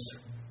guests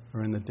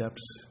are in the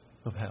depths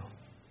of hell.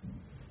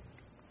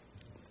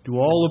 Do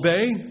all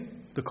obey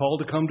the call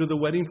to come to the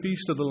wedding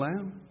feast of the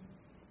Lamb?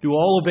 Do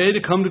all obey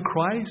to come to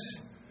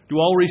Christ? Do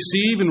all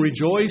receive and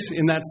rejoice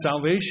in that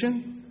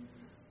salvation?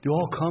 Do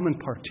all come and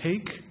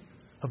partake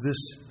of this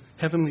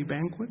heavenly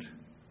banquet?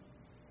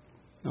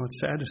 Now,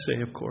 it's sad to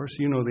say, of course,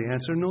 you know the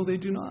answer. No, they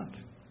do not.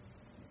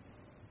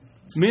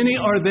 Many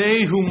are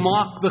they who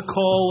mock the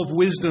call of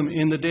wisdom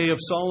in the day of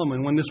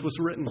Solomon when this was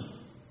written.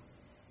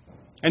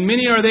 And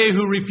many are they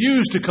who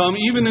refuse to come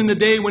even in the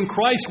day when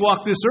Christ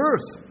walked this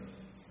earth.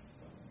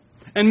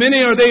 And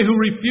many are they who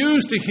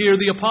refuse to hear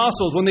the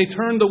apostles when they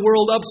turned the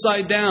world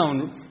upside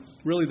down.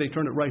 Really, they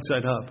turned it right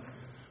side up,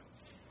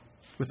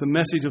 with the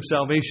message of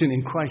salvation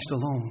in Christ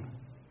alone.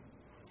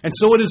 And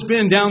so it has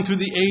been down through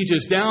the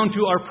ages, down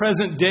to our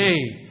present day,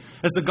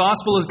 as the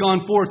gospel has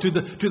gone forth to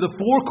the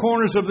four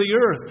corners of the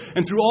earth.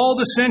 And through all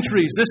the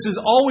centuries, this has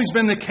always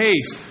been the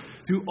case.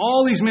 Through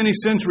all these many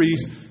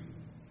centuries,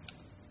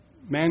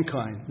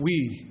 mankind,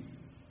 we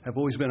have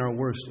always been our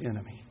worst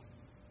enemy.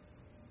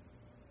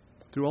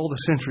 Through all the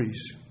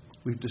centuries,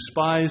 we've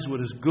despised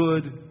what is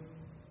good,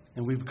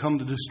 and we've become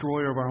the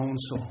destroyer of our own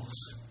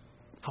souls.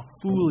 How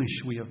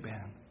foolish we have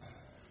been.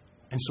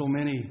 And so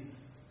many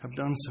have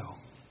done so.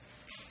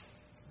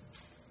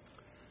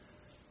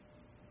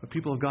 The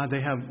people of God,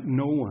 they have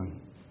no one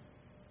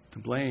to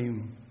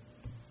blame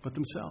but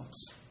themselves.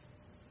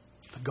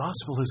 The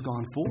gospel has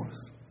gone forth,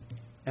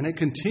 and it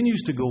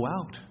continues to go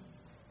out.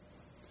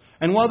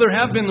 And while there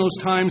have been those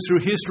times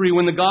through history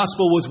when the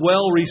gospel was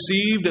well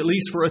received, at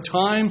least for a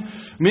time,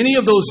 many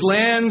of those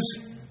lands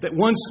that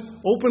once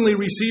openly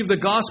received the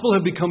gospel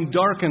have become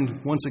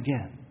darkened once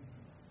again.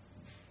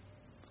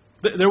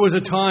 There was a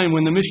time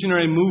when the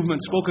missionary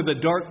movement spoke of the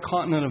dark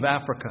continent of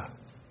Africa.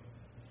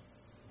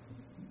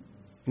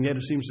 And yet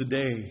it seems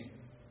today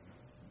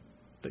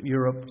that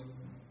Europe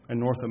and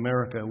North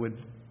America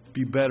would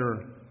be better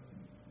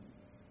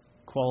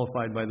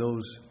qualified by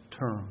those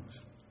terms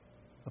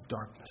of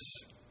darkness.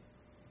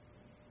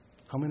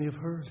 How many have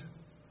heard?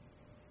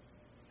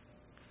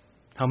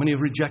 How many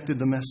have rejected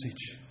the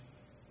message?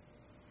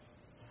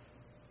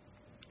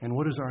 And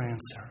what is our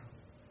answer?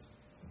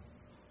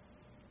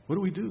 What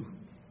do we do?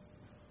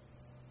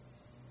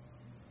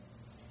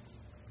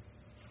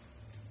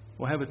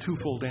 Well, I have a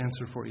twofold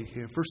answer for you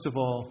here. First of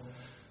all,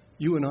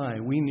 you and I,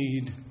 we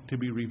need to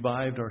be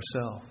revived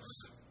ourselves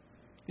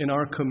in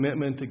our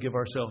commitment to give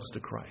ourselves to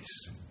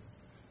Christ.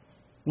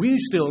 We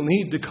still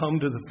need to come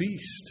to the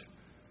feast.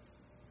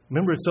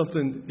 Remember, it's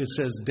something it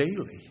says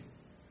daily.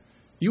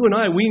 You and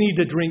I, we need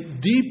to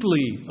drink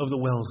deeply of the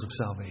wells of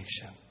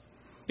salvation.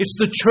 It's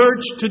the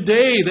church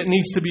today that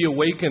needs to be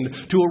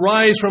awakened, to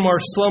arise from our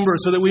slumber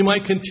so that we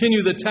might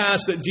continue the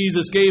task that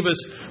Jesus gave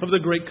us of the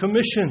Great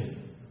Commission.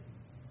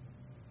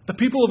 The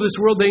people of this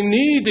world, they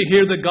need to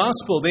hear the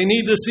gospel. They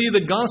need to see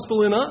the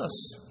gospel in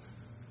us.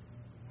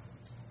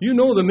 You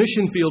know the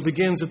mission field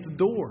begins at the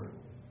door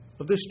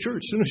of this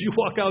church as soon as you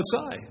walk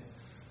outside.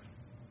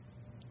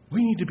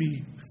 We need to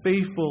be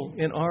faithful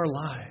in our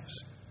lives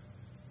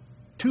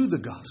to the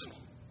gospel.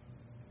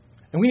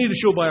 And we need to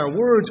show by our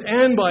words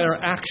and by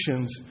our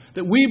actions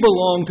that we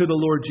belong to the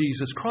Lord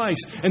Jesus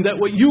Christ, and that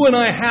what you and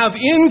I have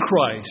in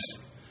Christ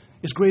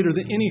is greater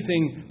than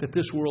anything that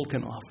this world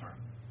can offer.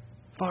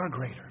 Far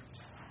greater.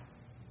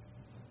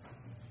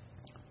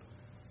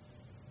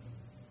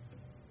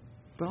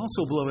 But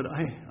also, beloved,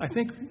 I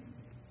think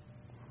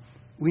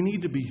we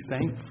need to be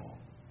thankful.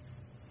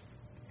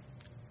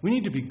 We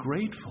need to be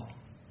grateful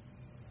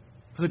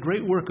for the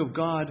great work of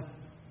God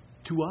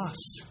to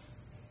us.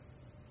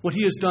 What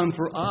He has done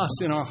for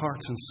us in our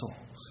hearts and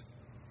souls.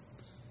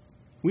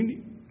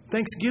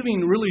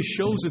 Thanksgiving really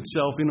shows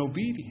itself in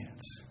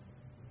obedience.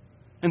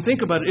 And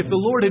think about it. If the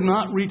Lord had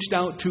not reached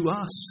out to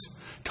us,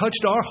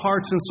 touched our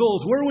hearts and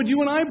souls, where would you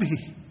and I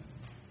be?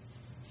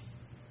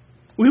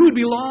 We would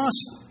be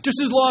lost, just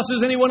as lost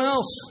as anyone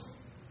else.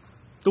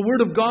 The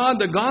Word of God,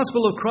 the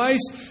gospel of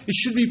Christ, it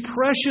should be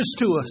precious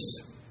to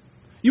us.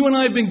 You and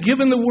I have been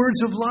given the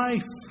words of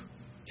life.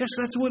 Yes,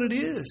 that's what it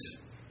is.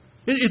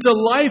 It's a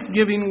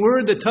life-giving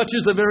word that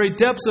touches the very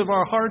depths of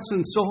our hearts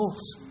and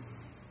souls.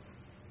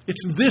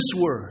 It's this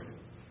word.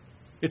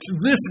 It's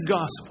this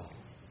gospel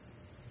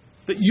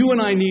that you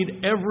and I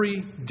need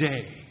every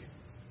day.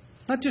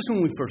 Not just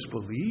when we first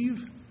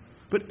believe,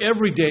 but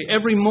every day,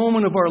 every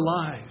moment of our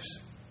lives.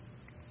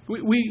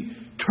 We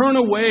turn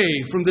away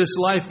from this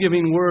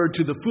life-giving word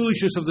to the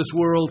foolishness of this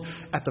world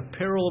at the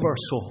peril of our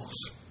souls.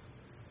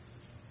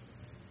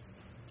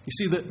 You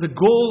see, the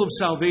goal of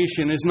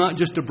salvation is not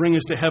just to bring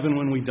us to heaven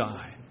when we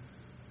die.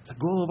 The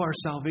goal of our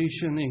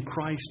salvation in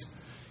Christ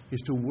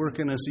is to work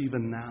in us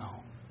even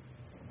now,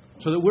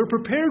 so that we're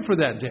prepared for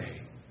that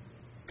day,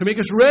 to make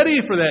us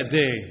ready for that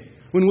day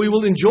when we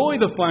will enjoy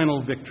the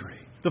final victory,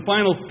 the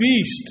final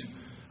feast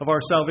of our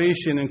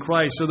salvation in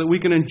Christ, so that we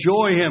can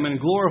enjoy Him and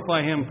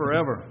glorify Him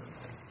forever.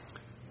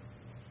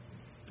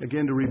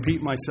 Again, to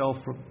repeat myself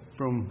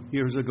from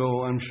years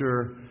ago, I'm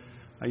sure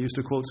I used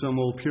to quote some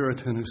old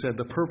Puritan who said,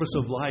 "The purpose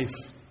of life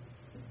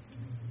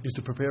is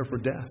to prepare for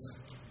death,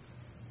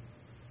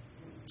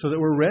 so that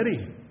we're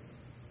ready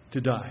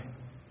to die,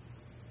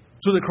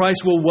 so that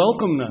Christ will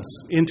welcome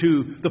us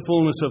into the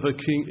fullness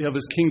of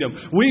His kingdom.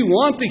 We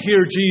want to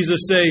hear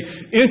Jesus say,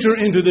 "Enter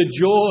into the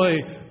joy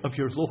of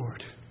your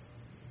Lord."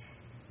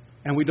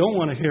 And we don't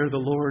want to hear the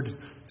Lord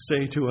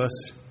say to us,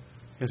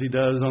 as He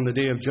does on the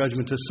day of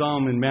judgment to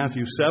some in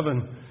Matthew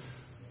 7,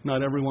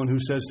 "Not everyone who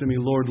says to me,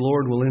 'Lord,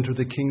 Lord,' will enter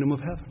the kingdom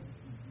of heaven,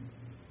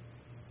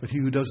 but he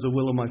who does the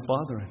will of my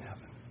Father in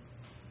heaven.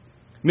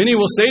 Many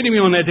will say to me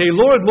on that day,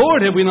 'Lord,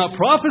 Lord, have we not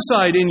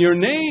prophesied in your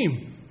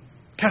name,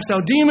 cast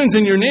out demons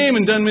in your name,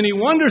 and done many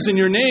wonders in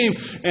your name?'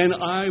 And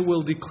I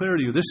will declare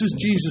to you," this is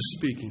Jesus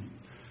speaking,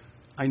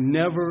 "I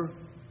never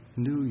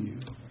knew you.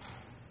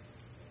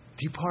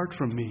 Depart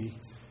from me,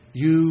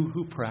 you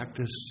who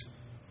practice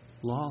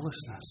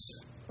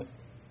lawlessness."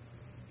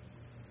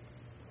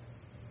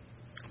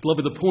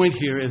 Beloved, the point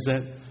here is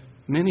that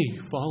many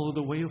follow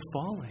the way of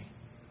folly.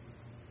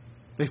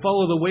 They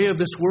follow the way of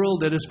this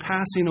world that is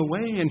passing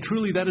away, and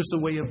truly that is the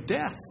way of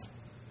death.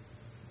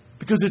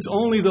 Because it's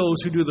only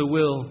those who do the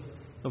will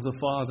of the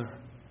Father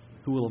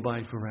who will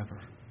abide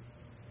forever.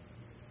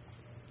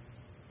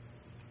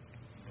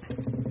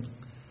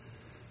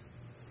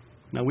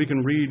 Now we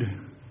can read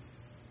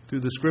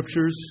through the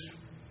Scriptures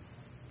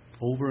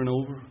over and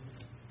over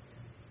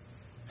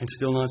and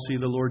still not see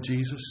the Lord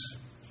Jesus,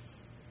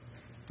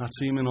 not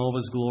see Him in all of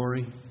His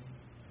glory,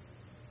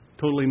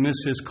 totally miss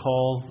His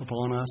call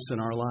upon us in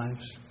our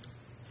lives.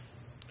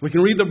 We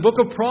can read the book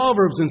of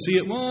Proverbs and see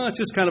it, well, it's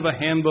just kind of a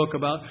handbook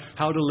about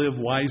how to live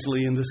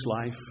wisely in this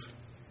life.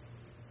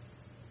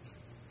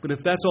 But if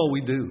that's all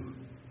we do,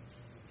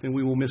 then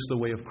we will miss the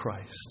way of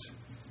Christ.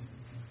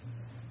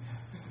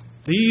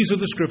 These are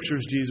the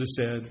Scriptures, Jesus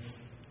said,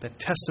 that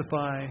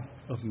testify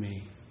of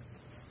me.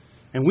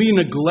 And we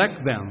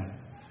neglect them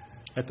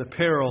at the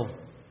peril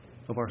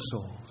of our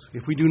souls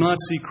if we do not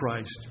see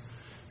Christ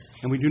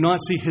and we do not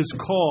see His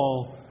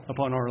call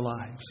upon our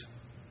lives.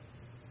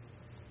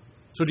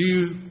 So do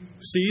you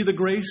see the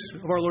grace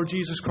of our Lord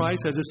Jesus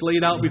Christ as it's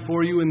laid out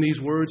before you in these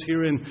words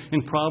here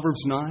in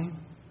Proverbs 9?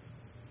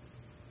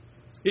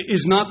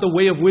 Is not the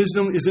way of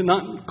wisdom, is it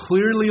not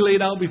clearly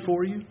laid out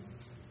before you?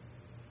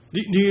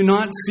 Do you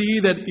not see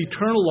that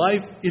eternal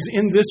life is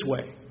in this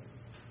way?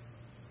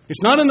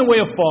 It's not in the way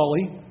of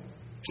folly.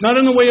 It's not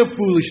in the way of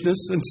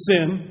foolishness and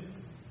sin.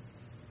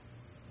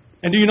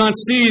 And do you not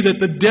see that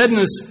the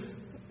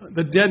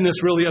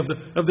deadness really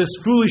of this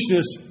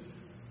foolishness?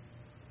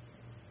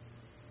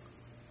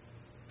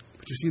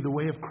 But you see the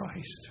way of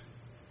Christ,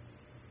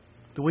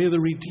 the way of the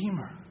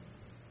Redeemer,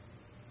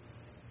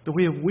 the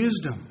way of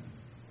wisdom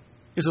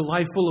is a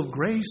life full of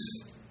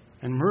grace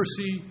and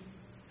mercy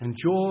and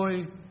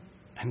joy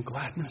and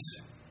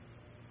gladness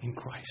in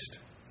Christ,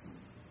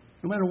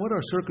 no matter what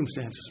our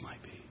circumstances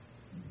might be.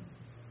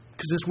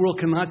 Because this world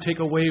cannot take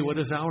away what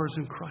is ours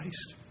in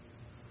Christ.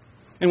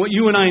 And what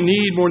you and I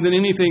need more than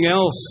anything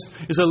else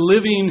is a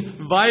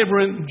living,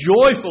 vibrant,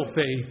 joyful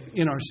faith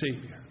in our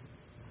Savior.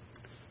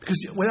 Because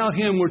without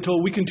Him, we're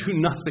told we can do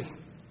nothing.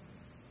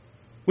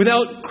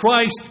 Without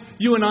Christ,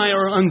 you and I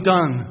are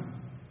undone.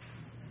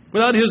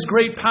 Without His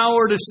great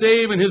power to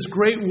save and His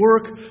great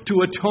work to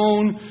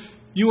atone,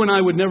 you and I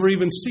would never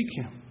even seek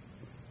Him.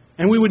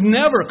 And we would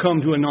never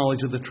come to a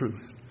knowledge of the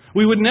truth.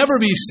 We would never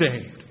be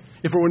saved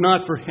if it were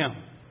not for Him.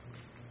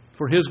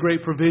 For His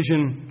great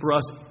provision for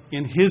us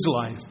in His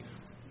life,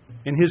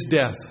 in His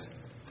death,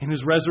 in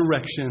His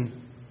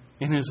resurrection,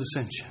 in His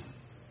ascension.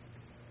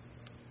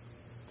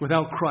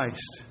 Without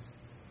Christ,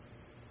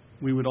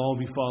 we would all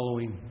be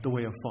following the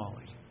way of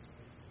folly.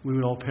 We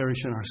would all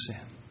perish in our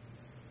sin.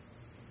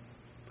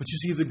 But you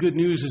see, the good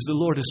news is the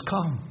Lord has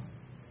come.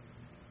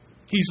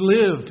 He's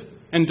lived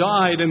and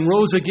died and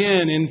rose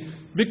again in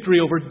victory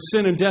over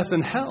sin and death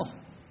and hell.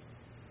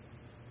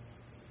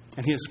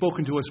 And He has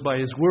spoken to us by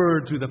His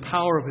Word through the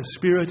power of His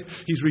Spirit.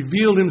 He's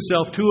revealed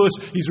Himself to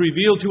us. He's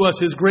revealed to us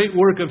His great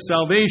work of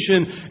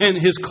salvation.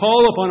 And His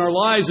call upon our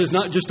lives is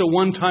not just a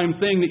one-time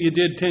thing that you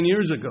did 10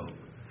 years ago.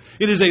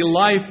 It is a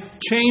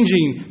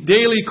life-changing,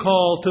 daily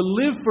call to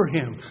live for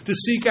Him, to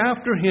seek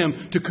after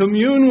Him, to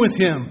commune with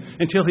Him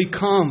until He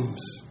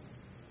comes.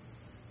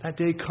 That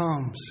day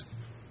comes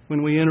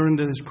when we enter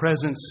into His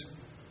presence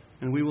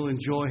and we will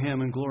enjoy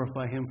Him and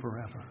glorify Him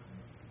forever.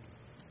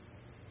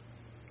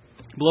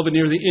 Beloved,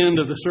 near the end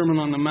of the Sermon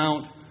on the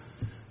Mount,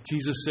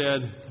 Jesus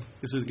said,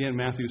 this is again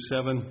Matthew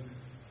 7,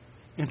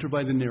 "Enter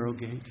by the narrow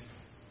gate.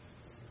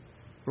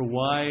 For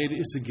wide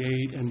is the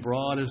gate and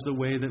broad is the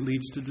way that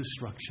leads to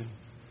destruction.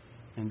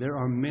 And there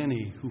are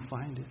many who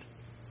find it,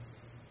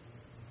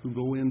 who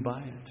go in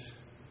by it.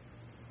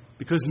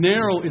 Because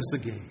narrow is the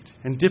gate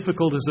and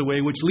difficult is the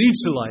way which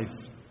leads to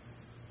life.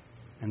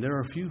 And there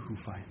are few who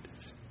find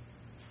it."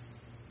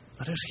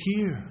 Let us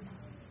hear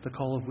the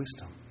call of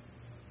wisdom.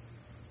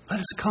 Let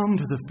us come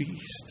to the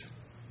feast.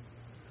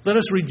 Let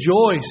us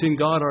rejoice in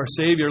God our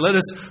Savior. Let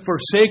us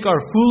forsake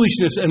our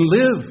foolishness and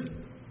live.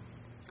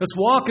 Let's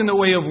walk in the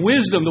way of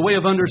wisdom, the way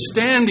of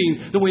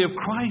understanding, the way of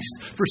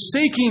Christ,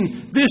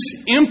 forsaking this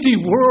empty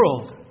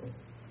world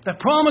that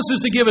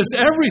promises to give us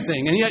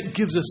everything and yet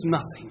gives us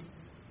nothing.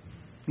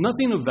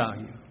 Nothing of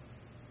value.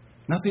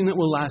 Nothing that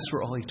will last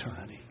for all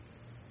eternity.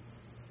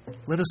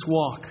 Let us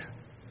walk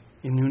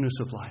in newness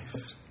of life,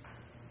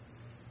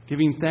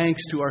 giving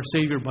thanks to our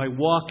Savior by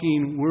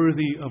walking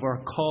worthy of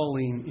our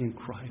calling in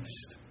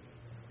Christ.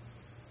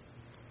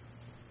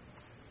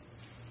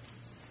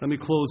 Let me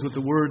close with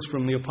the words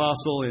from the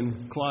apostle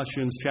in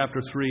Colossians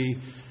chapter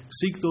 3.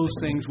 Seek those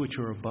things which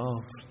are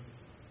above,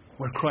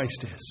 where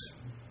Christ is,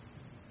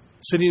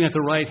 sitting at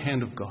the right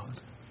hand of God.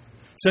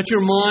 Set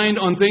your mind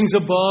on things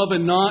above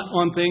and not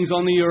on things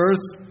on the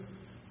earth,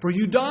 for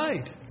you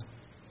died,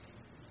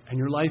 and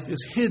your life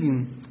is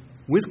hidden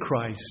with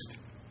Christ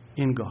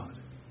in God.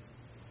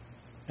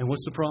 And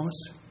what's the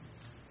promise?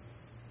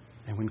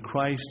 And when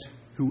Christ,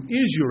 who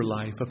is your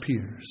life,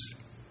 appears,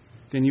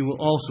 then you will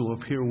also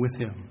appear with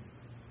Him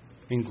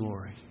in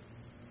glory.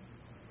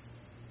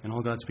 And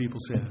all God's people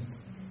said,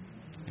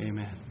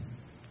 Amen.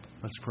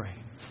 Let's pray.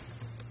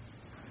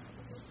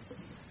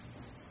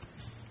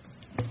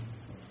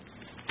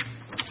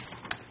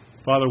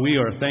 Father, we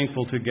are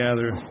thankful to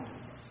gather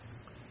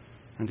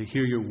and to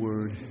hear your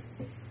word,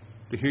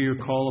 to hear your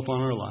call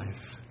upon our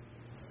life,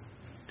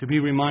 to be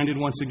reminded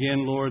once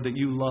again, Lord, that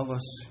you love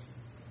us,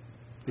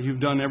 that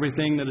you've done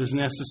everything that is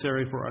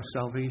necessary for our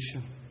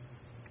salvation,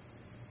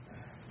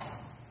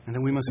 and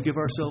that we must give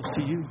ourselves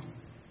to you.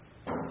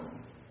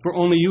 For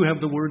only you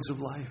have the words of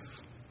life.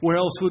 Where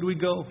else would we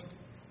go?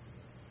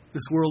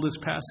 This world is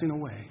passing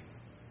away.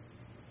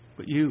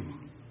 But you,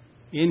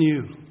 in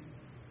you,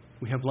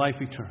 we have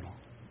life eternal.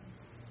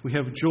 We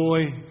have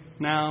joy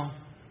now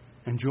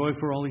and joy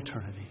for all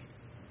eternity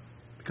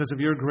because of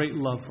your great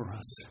love for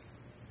us.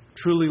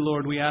 Truly,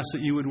 Lord, we ask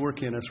that you would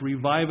work in us.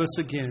 Revive us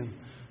again,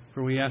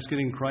 for we ask it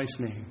in Christ's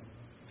name.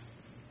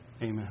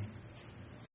 Amen.